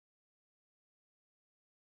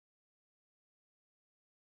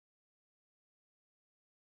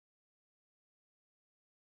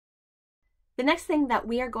The next thing that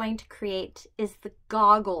we are going to create is the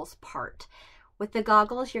goggles part. With the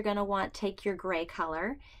goggles, you're going to want to take your gray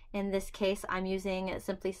color. In this case, I'm using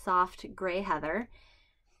Simply Soft Gray Heather.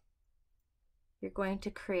 You're going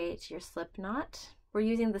to create your slip knot. We're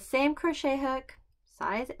using the same crochet hook,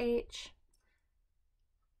 size H.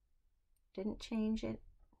 Didn't change it.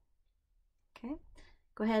 Okay,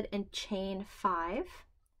 go ahead and chain 5.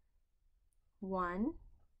 1,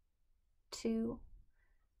 2,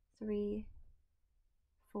 3,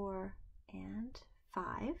 4, and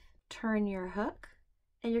 5. Turn your hook,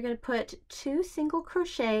 and you're going to put 2 single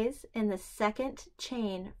crochets in the second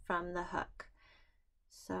chain from the hook.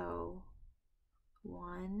 So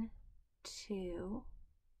 1, 2,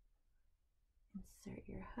 insert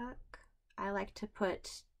your hook. I like to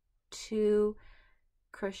put 2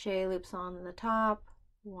 crochet loops on the top,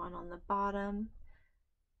 1 on the bottom,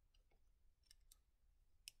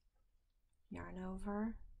 yarn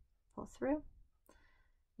over, pull through,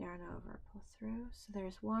 yarn over, pull through. So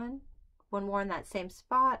there's one more in that same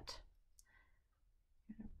spot,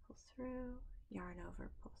 pull through, yarn over,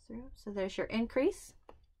 pull through. So there's your increase.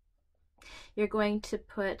 You're going to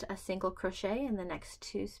put a single crochet in the next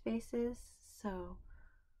 2 spaces. So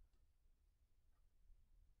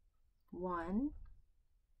 1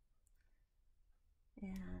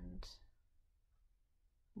 and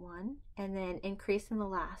 1, and then increase in the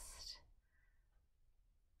last.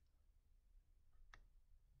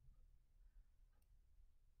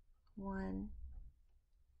 1,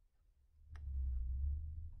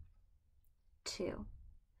 2,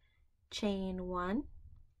 chain 1,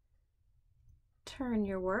 turn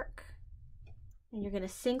your work, and you're going to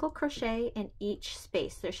single crochet in each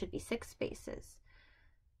space. There should be 6 spaces.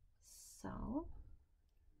 So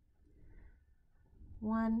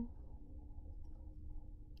 1,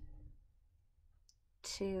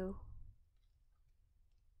 2,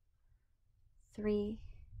 3,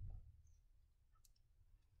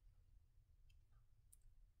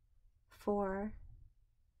 4,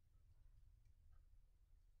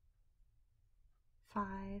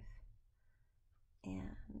 5,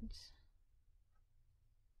 and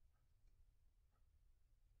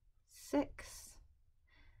 6.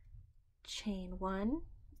 Chain 1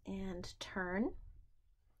 and turn.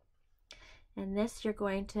 And this you're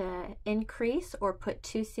going to increase or put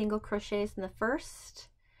 2 single crochets in the first,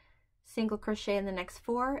 single crochet in the next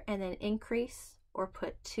 4, and then increase or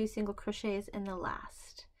put 2 single crochets in the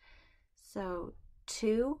last. So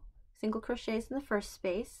 2 single crochets in the first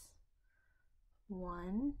space,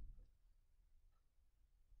 1,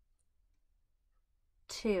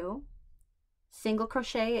 2, single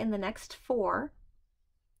crochet in the next 4,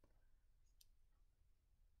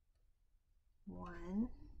 1,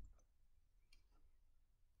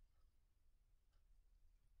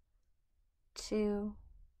 2,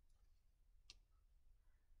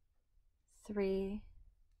 3,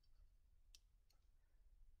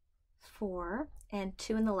 4, and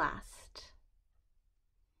 2 in the last.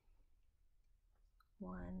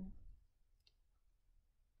 1,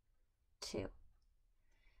 2,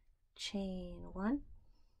 chain 1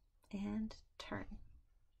 and turn.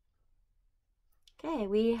 Okay,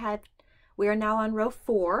 we are now on row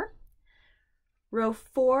 4. Row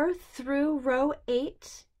 4 through row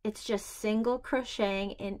 8, it's just single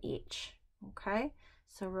crocheting in each. Okay,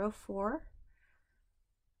 so row 4,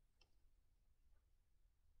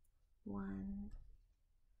 1,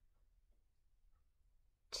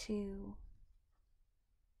 2,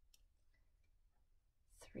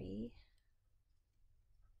 3,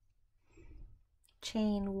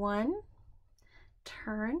 chain 1,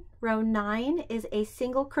 turn. Row 9 is a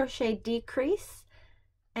single crochet decrease,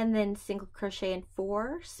 and then single crochet in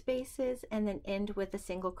 4 spaces, and then end with a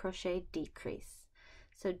single crochet decrease.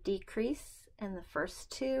 So decrease in the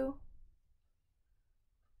first 2,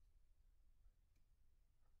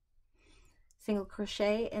 single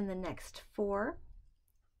crochet in the next 4,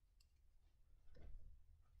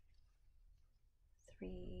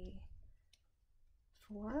 3,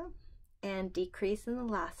 4, and decrease in the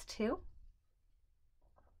last 2.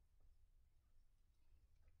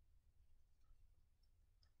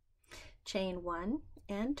 Chain 1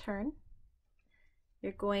 and turn.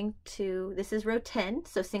 You're going to, this is row 10,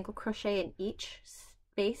 so single crochet in each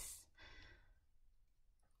space.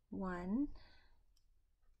 1,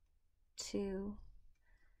 2,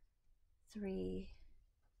 3,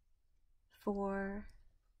 4,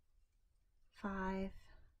 5,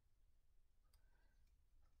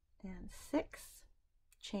 and 6.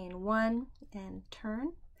 Chain 1 and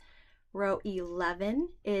turn. Row 11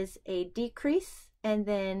 is a decrease, and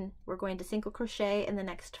then we're going to single crochet in the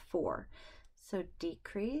next 4. So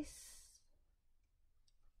decrease,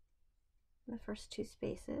 in the first 2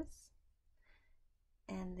 spaces,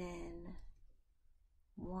 and then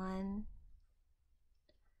 1,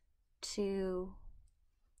 2,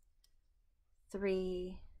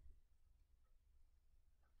 3,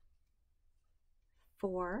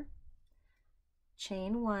 4,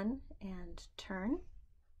 chain 1 and turn.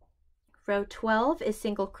 Row 12 is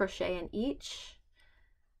single crochet in each.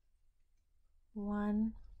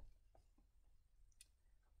 1,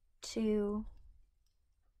 2,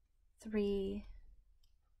 3,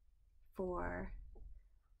 4,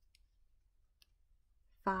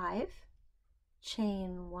 5,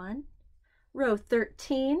 chain 1. Row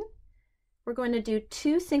 13, we're going to do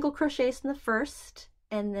 2 single crochets in the first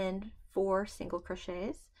and then 4 single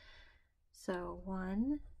crochets. So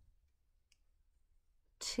 1,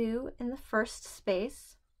 2 in the first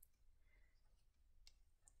space,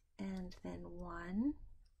 and then 1,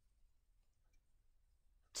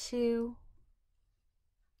 2,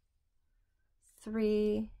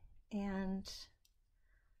 3, and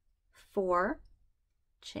 4,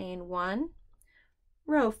 chain 1.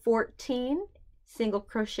 Row 14, single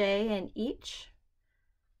crochet in each.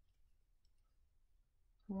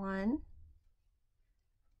 1,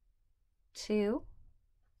 2,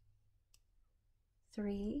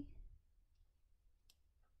 3,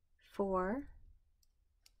 4,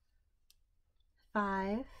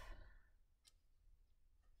 5,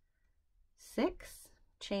 6,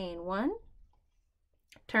 chain 1,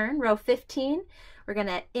 turn. Row 15, we're going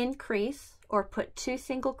to increase or put 2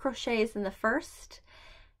 single crochets in the first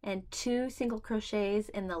and 2 single crochets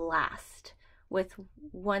in the last with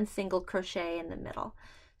 1 single crochet in the middle.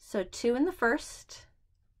 So 2 in the first,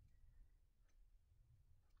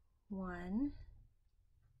 1,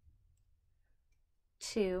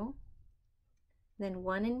 2, then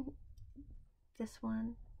 1 in this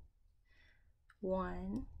one,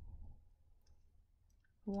 1,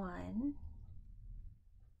 1,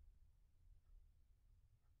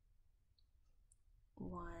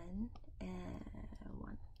 1, and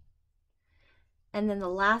 1. And then the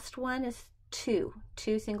last one is 2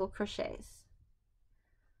 single crochets.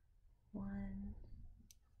 1,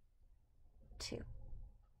 2.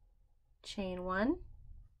 Chain 1,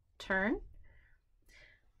 turn.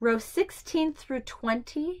 Row 16 through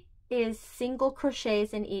 20 is single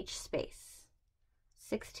crochets in each space.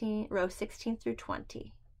 Row 16 through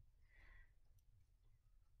 20.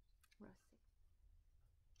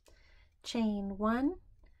 Chain 1.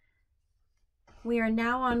 We are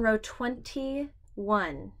now on row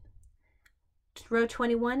 21. Row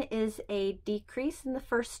 21 is a decrease in the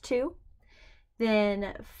first 2,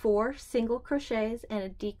 then 4 single crochets and a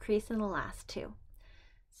decrease in the last 2.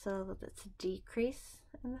 So that's a decrease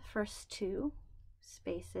in the first 2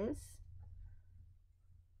 spaces,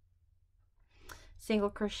 single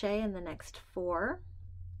crochet in the next 4,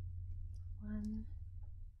 1,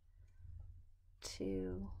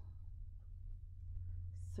 2,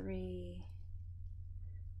 3,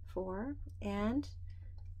 4, and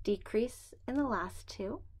decrease in the last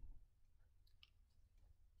 2.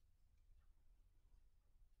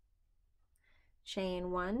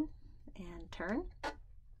 Chain 1 and turn.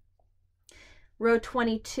 Row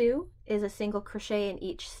 22 is a single crochet in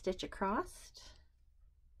each stitch across.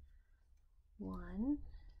 1,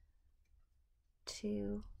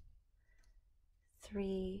 2,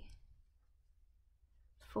 3,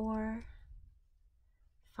 4,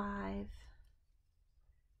 5,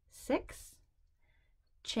 6,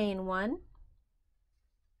 chain 1,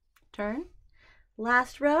 turn.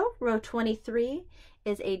 Last row, row 23,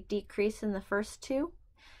 is a decrease in the first 2,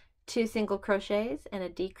 2 single crochets, and a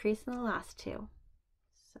decrease in the last 2.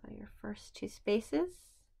 So your first 2 spaces,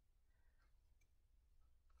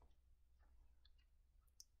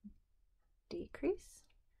 decrease,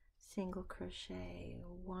 single crochet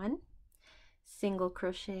 1, single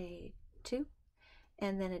crochet 2,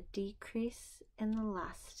 and then a decrease in the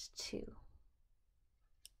last 2.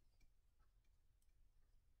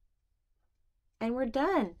 And we're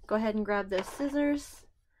done. Go ahead and grab those scissors,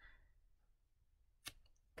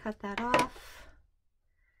 cut that off,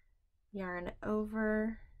 yarn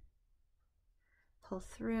over, pull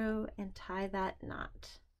through, and tie that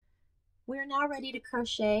knot. We're now ready to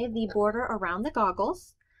crochet the border around the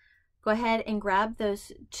goggles. Go ahead and grab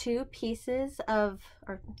those 2 pieces of,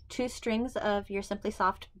 or 2 strings of your Simply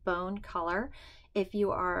Soft bone color if you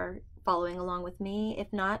are following along with me.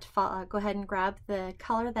 If not, go ahead and grab the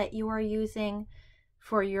color that you are using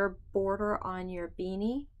for your border on your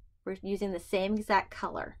beanie. We're using the same exact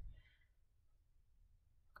color.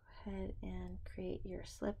 Go ahead and create your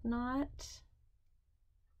slip knot.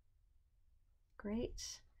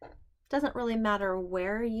 Great. Doesn't really matter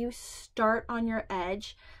where you start on your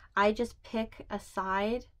edge. I just pick a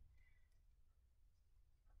side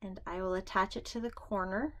and I will attach it to the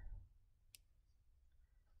corner.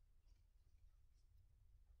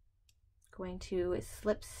 Going to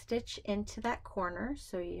slip stitch into that corner,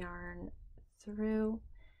 so yarn through,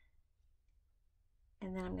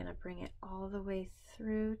 and then I'm going to bring it all the way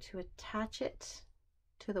through to attach it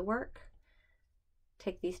to the work.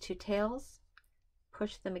 Take these two tails,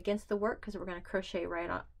 push them against the work because we're going to crochet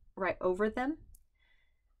right over them.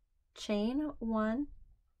 Chain one,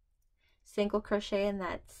 single crochet in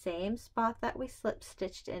that same spot that we slip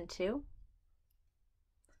stitched into,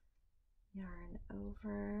 yarn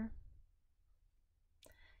over,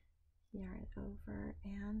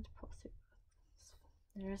 and pull through.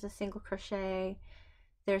 There's a single crochet.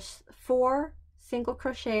 There's 4 single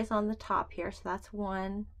crochets on the top here, so that's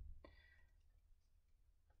 1,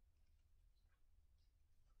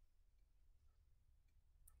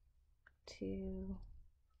 2,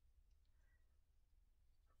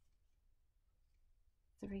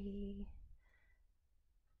 3,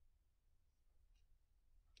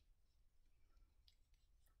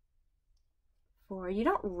 4. You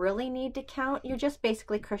don't really need to count. You're just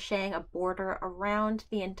basically crocheting a border around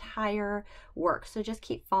the entire work, so just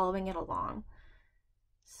keep following it along.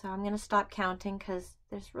 So I'm going to stop counting because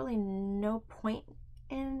there's really no point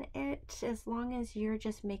in it, as long as you're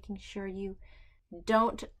just making sure you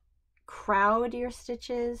don't crowd your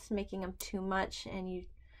stitches, making them too much, and you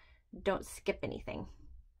don't skip anything.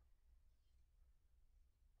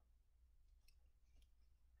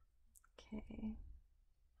 Okay.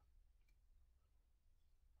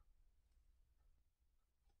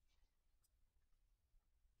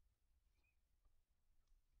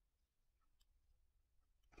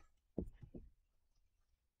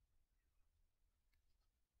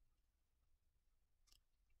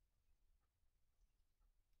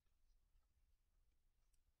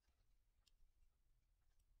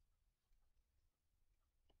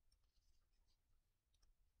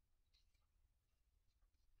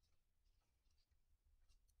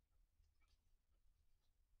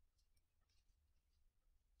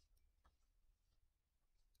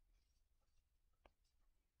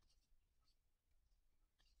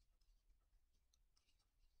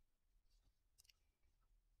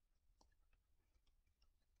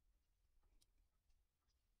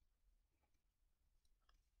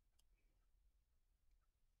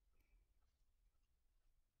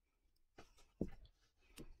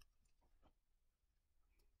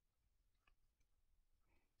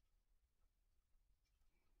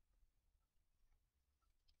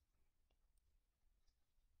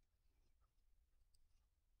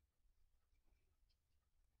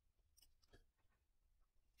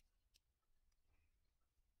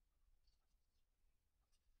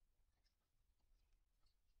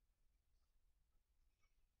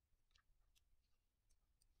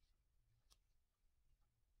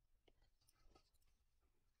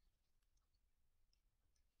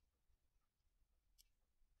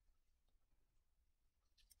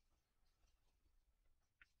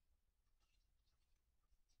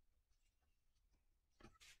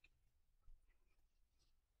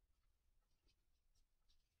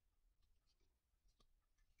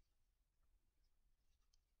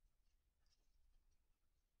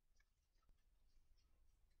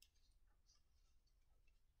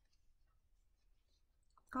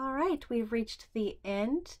 All right, we've reached the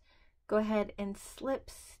end. Go ahead and slip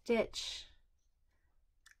stitch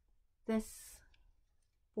this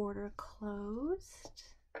border closed.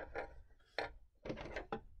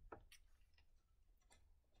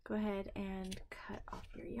 Go ahead and cut off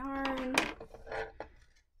your yarn.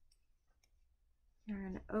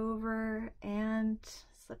 Yarn over and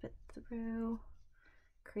slip it through,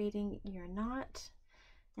 creating your knot.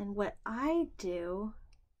 And what I do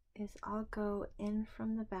is I'll go in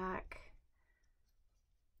from the back,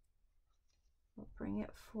 we'll bring it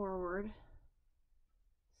forward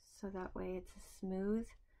so that way it's a smooth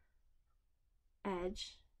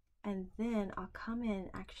edge, and then I'll come in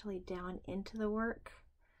actually down into the work.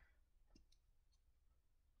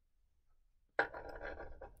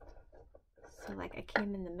 So like I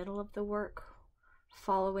came in the middle of the work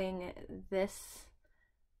following this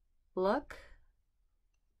look,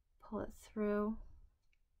 pull it through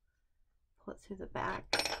the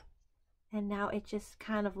back, and now it just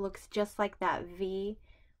kind of looks just like that V,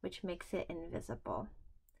 which makes it invisible.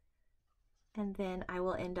 And then I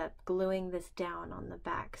will end up gluing this down on the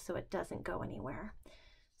back so it doesn't go anywhere.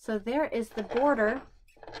 So there is the border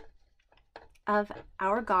of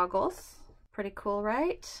our goggles. Pretty cool,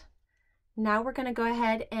 right? Now we're going to go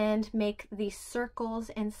ahead and make the circles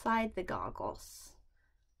inside the goggles.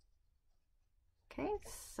 Okay,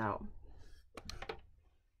 so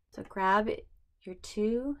grab your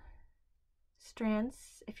 2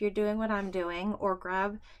 strands if you're doing what I'm doing, or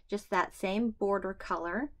grab just that same border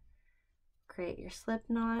color, create your slip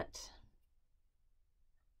knot.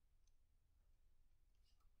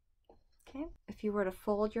 Okay, if you were to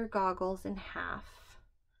fold your goggles in half,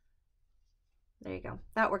 there you go,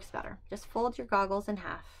 that works better. Just fold your goggles in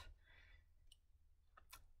half.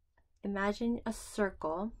 Imagine a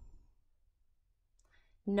circle.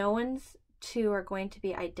 No one's 2 are going to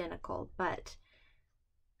be identical, but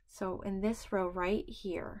so in this row right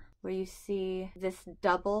here where you see this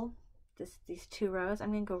double, these 2 rows,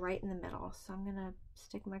 I'm going to go right in the middle. So I'm going to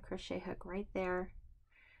stick my crochet hook right there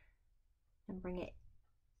and bring it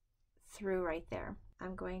through right there.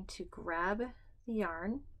 I'm going to grab the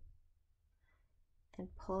yarn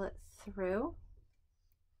and pull it through,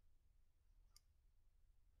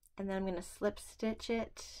 and then I'm going to slip stitch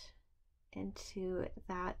it into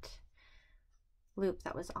that loop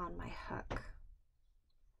that was on my hook.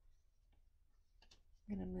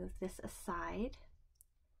 I'm going to move this aside,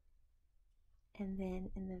 and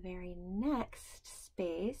then in the very next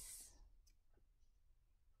space,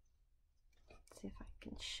 let's see if I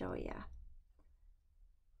can show you.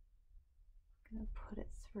 I'm going to put it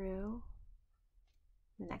through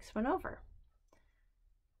the next one over.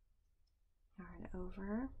 Yarn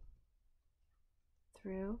over,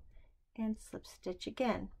 through, and slip stitch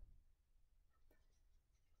again.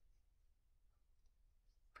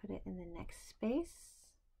 Put it in the next space.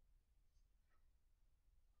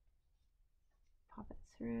 Pop it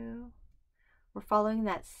through. We're following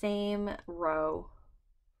that same row.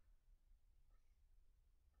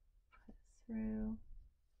 Put it through.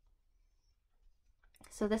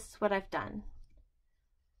 So this is what I've done.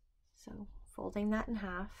 So folding that in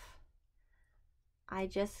half, I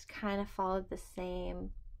just kind of followed the same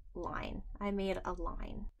line. I made a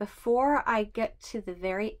line. Before I get to the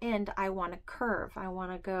very end, I want to curve. I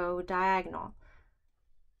want to go diagonal.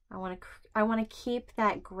 I want to keep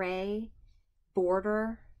that gray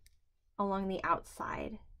border along the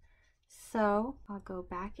outside. So I'll go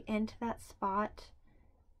back into that spot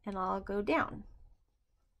and I'll go down.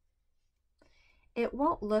 It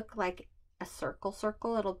won't look like a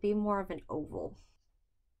circle, it'll be more of an oval.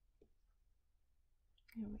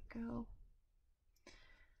 There we go.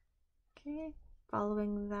 Okay,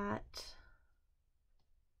 following that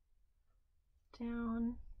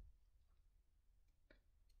down.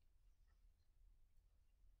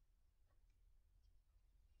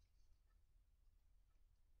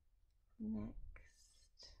 Next.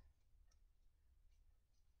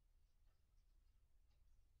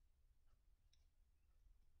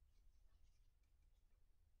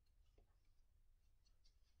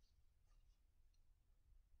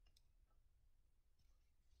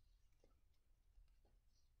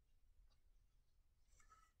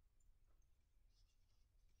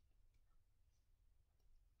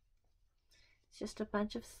 It's just a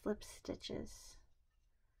bunch of slip stitches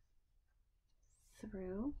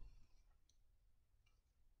through.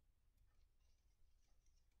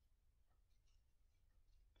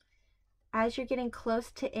 As you're getting close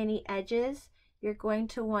to any edges, you're going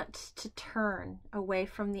to want to turn away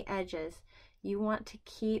from the edges. You want to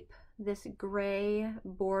keep this gray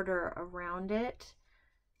border around it.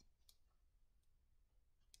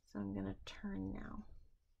 So I'm going to turn now.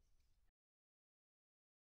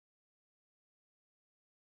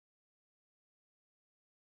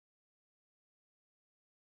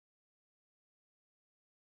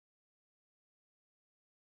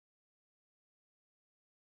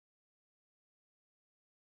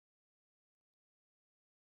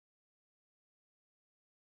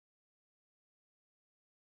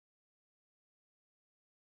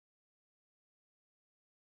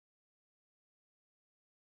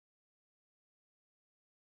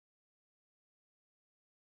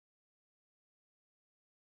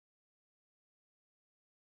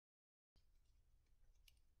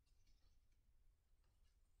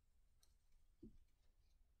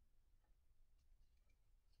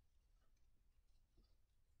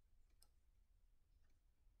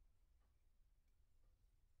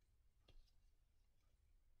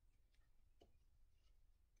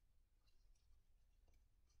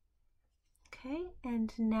 Okay,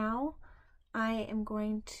 and now I am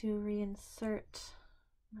going to reinsert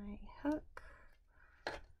my hook.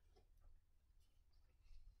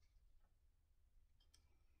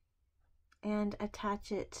 And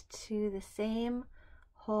attach it to the same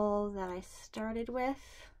hole that I started with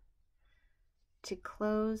to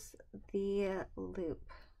close the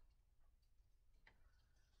loop.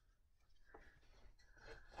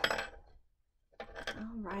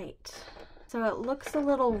 All right, So it looks a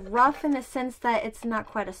little rough in the sense that it's not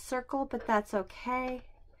quite a circle, but that's okay.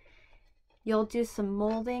 You'll do some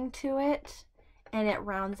molding to it and it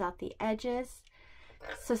rounds out the edges.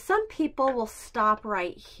 So some people will stop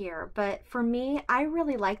right here, but for me, I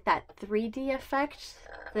really like that 3D effect,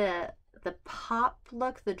 the pop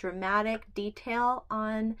look, the dramatic detail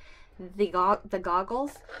on the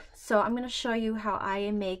goggles. So I'm going to show you how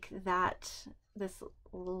I make this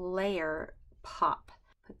layer pop.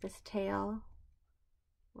 Put this tail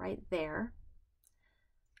right there.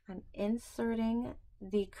 I'm inserting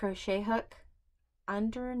the crochet hook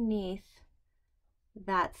underneath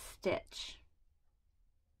that stitch.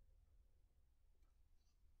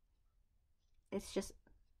 It's just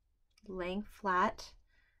laying flat.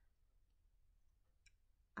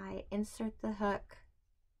 I insert the hook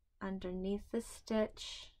underneath the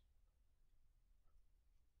stitch,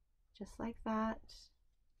 just like that.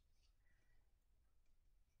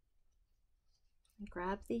 I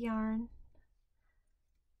grab the yarn,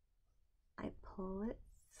 I pull it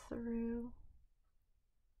through,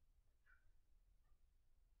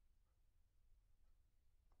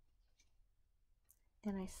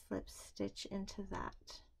 and I slip stitch into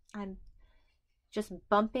that. I'm just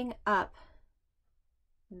bumping up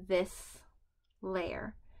this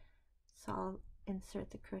layer. So I'll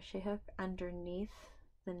insert the crochet hook underneath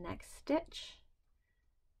the next stitch,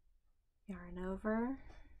 yarn over,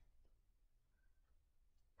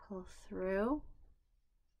 pull through,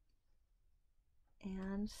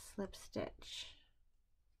 and slip stitch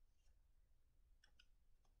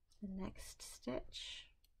the next stitch,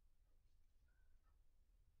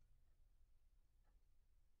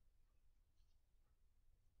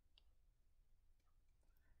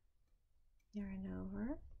 yarn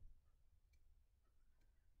over,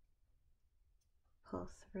 pull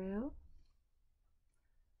through,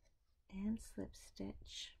 and slip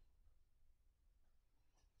stitch.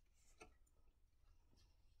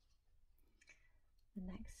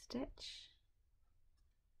 The next stitch,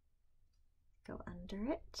 go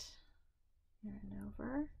under it, yarn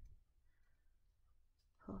over,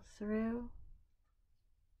 pull through,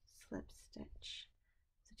 slip stitch.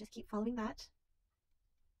 So just keep following that.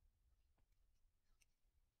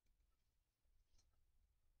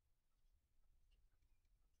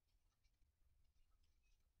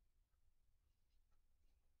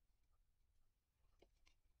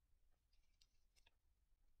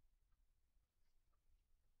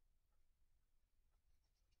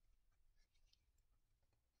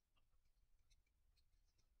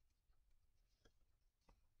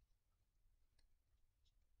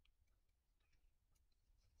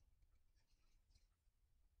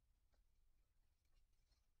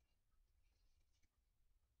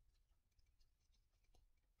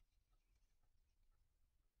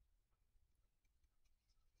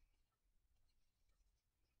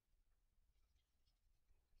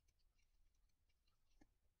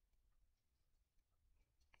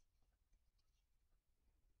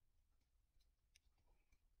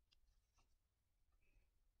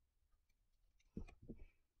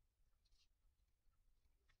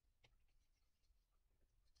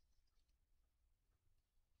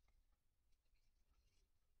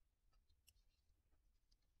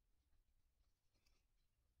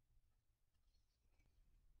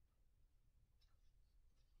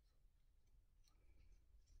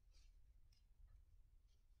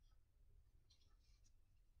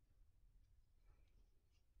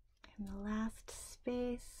 In the last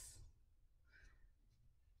space,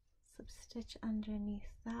 slip stitch underneath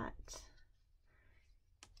that.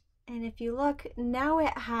 And if you look, now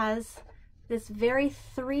it has this very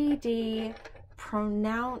 3D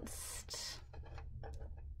pronounced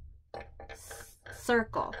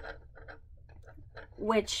circle,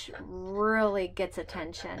 which really gets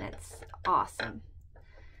attention. It's awesome.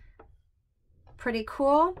 Pretty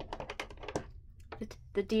cool.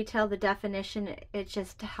 The detail, the definition, it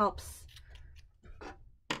just helps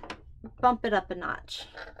bump it up a notch.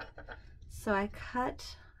 So I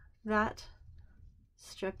cut that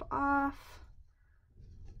strip off,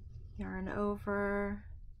 yarn over,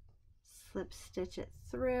 slip stitch it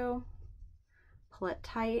through, pull it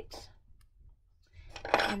tight.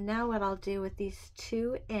 And now what I'll do with these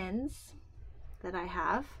two ends that I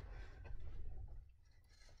have,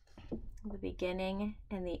 the beginning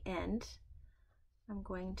and the end, I'm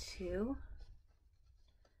going to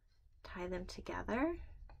tie them together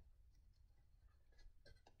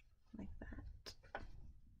like that.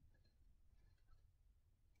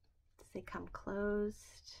 So they come closed.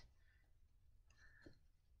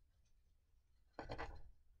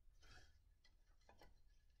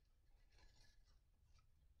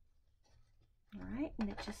 All right, and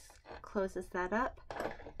it just closes that up.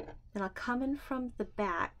 Then I'll come in from the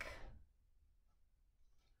back.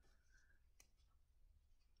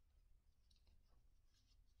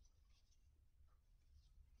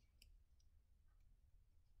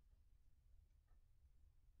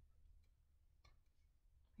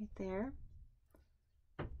 Right there.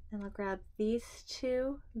 And I'll grab these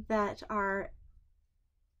two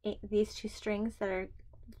these two strings that are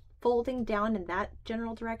folding down in that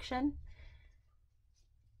general direction.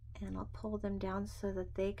 And I'll pull them down so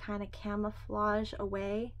that they kind of camouflage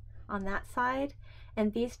away on that side.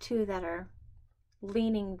 And these two that are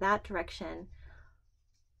leaning that direction,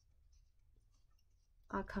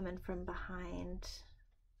 I'll come in from behind.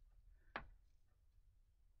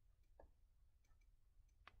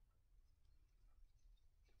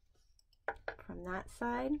 From that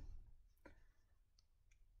side.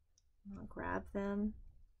 I'll grab them.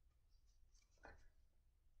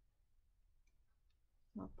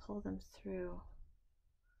 I'll pull them through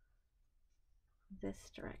this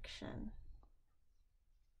direction.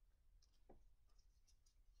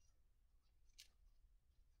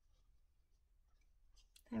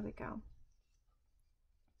 There we go.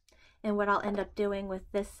 And what I'll end up doing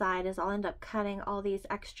with this side is I'll end up cutting all these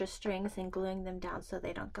extra strings and gluing them down so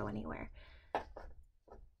they don't go anywhere.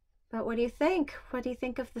 But what do you think? What do you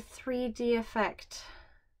think of the 3D effect?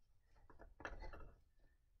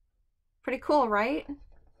 Pretty cool, right?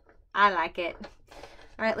 I like it.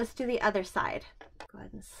 All right, let's do the other side. Go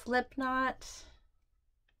ahead and slip knot.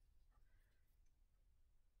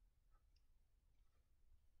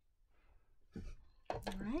 All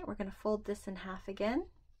right, we're going to fold this in half again.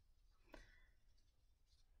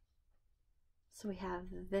 So we have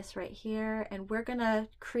this right here, and we're going to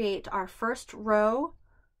create our first row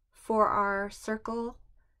for our circle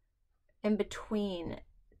in between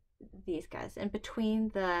these guys, in between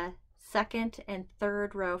the second and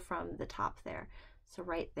third row from the top there. So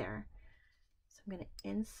right there. So I'm going to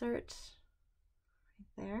insert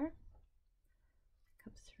right there,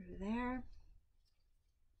 come through there,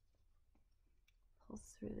 pull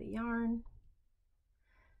through the yarn,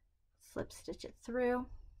 slip stitch it through,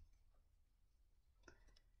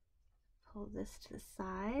 pull this to the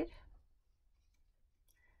side,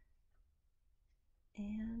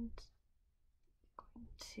 and I'm going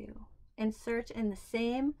to insert in the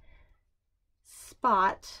same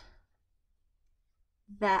spot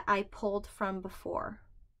that I pulled from before.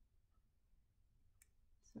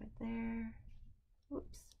 So right there,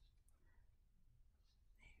 whoops,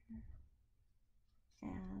 there,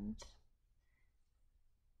 and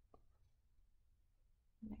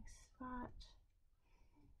next spot,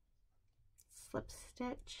 slip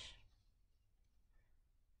stitch,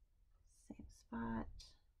 same spot,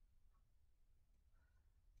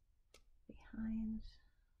 behind,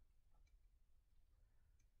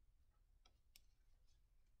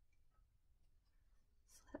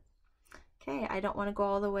 slip. Okay, I don't want to go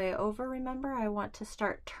all the way over, remember, I want to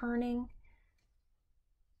start turning.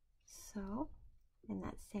 So in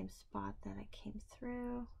that same spot that I came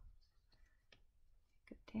through,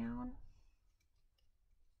 go down.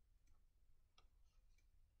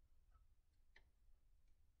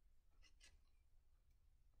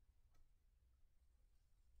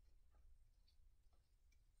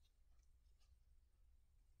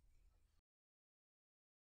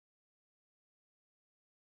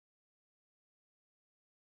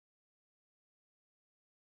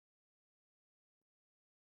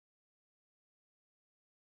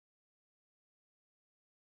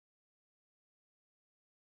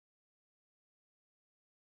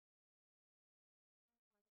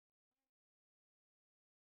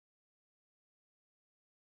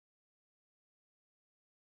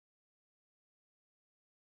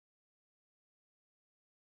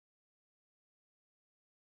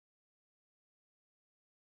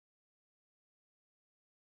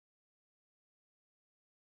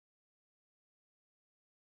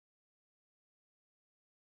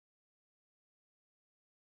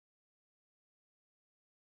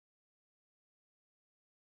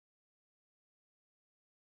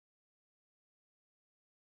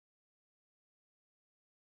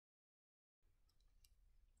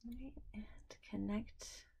 Right, and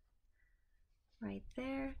connect right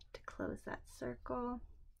there to close that circle.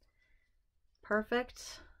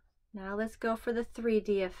 Perfect. Now let's go for the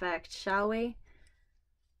 3D effect, shall we?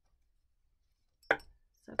 So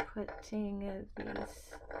putting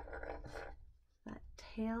that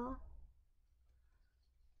tail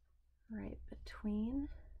right between.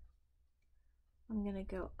 I'm going to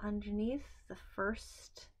go underneath the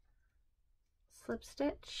first slip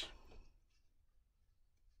stitch.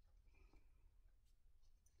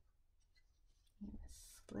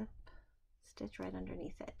 Slip stitch right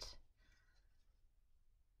underneath it.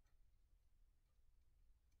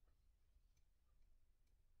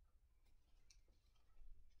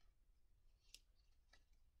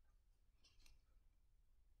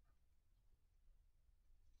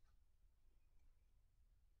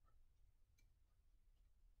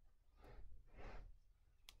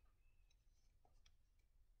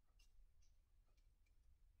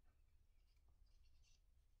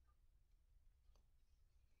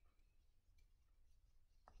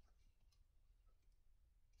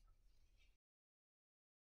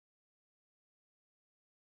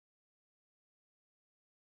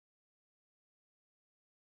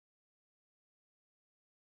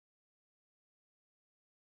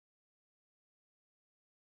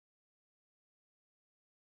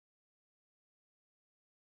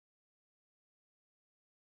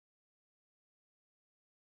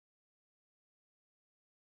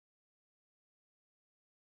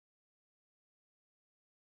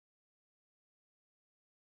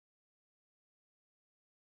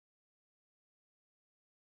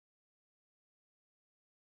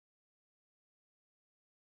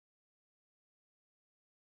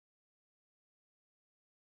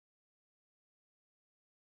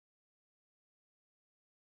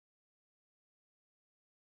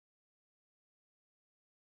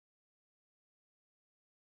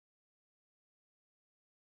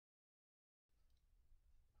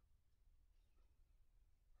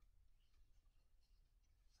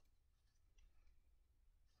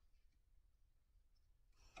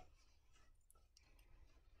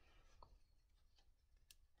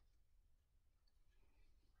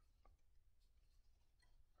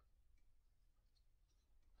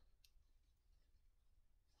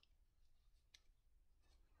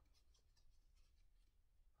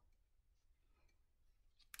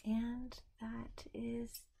 And that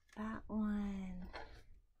is that one.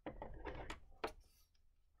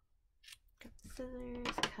 Got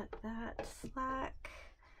scissors, cut that slack.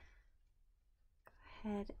 Go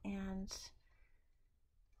ahead and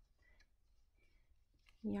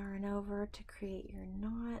yarn over to create your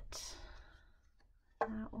knot.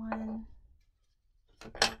 That one.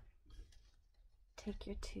 Take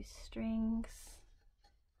your 2 strings.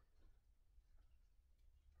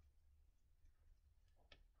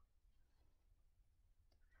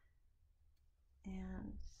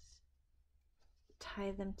 And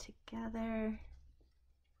tie them together.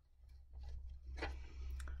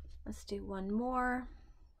 Let's do one more.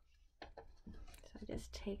 So I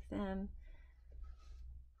just take them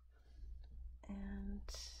and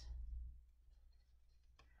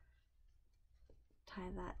tie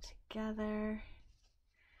that together.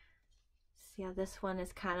 See how this one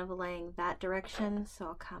is kind of laying that direction, so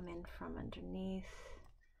I'll come in from underneath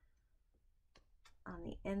on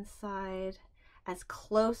the inside as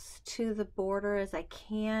close to the border as I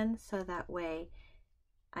can, so that way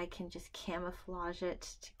I can just camouflage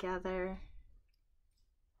it together.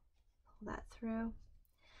 Pull that through.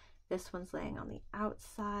 This one's laying on the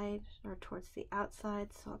outside or towards the outside,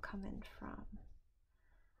 so I'll come in from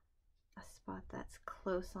a spot that's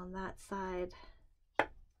close on that side.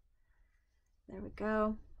 There we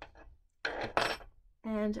go.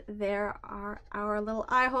 And there are our little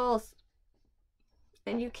eye holes.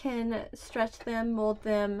 And you can stretch them, mold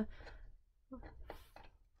them,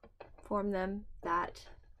 form them. That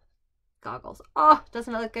goggles. Oh,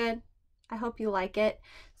 doesn't it look good? I hope you like it.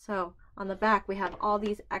 So on the back we have all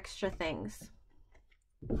these extra things.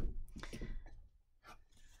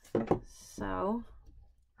 So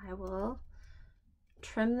I will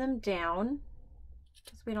trim them down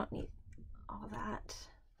because we don't need all that.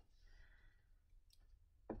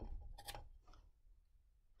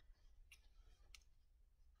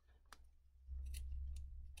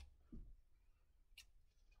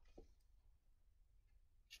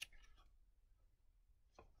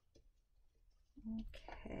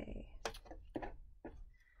 Okay,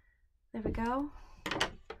 there we go.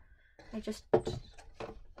 I just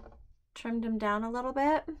trimmed them down a little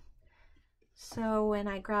bit, so when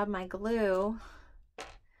I grab my glue,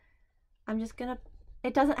 I'm just gonna,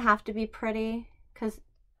 it doesn't have to be pretty because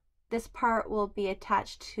this part will be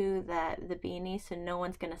attached to the beanie, so no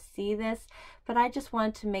one's gonna see this, but I just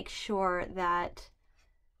wanted to make sure that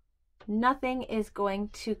nothing is going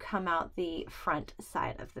to come out the front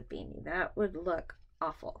side of the beanie. That would look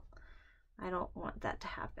awful. I don't want that to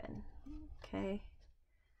happen. Okay.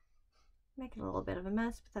 Make it a little bit of a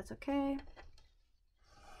mess, but that's okay.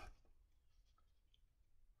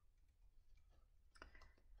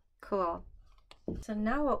 Cool. So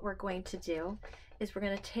now what we're going to do is we're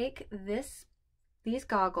going to take these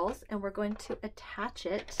goggles and we're going to attach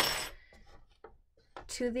it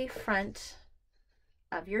to the front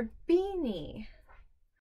of your beanie.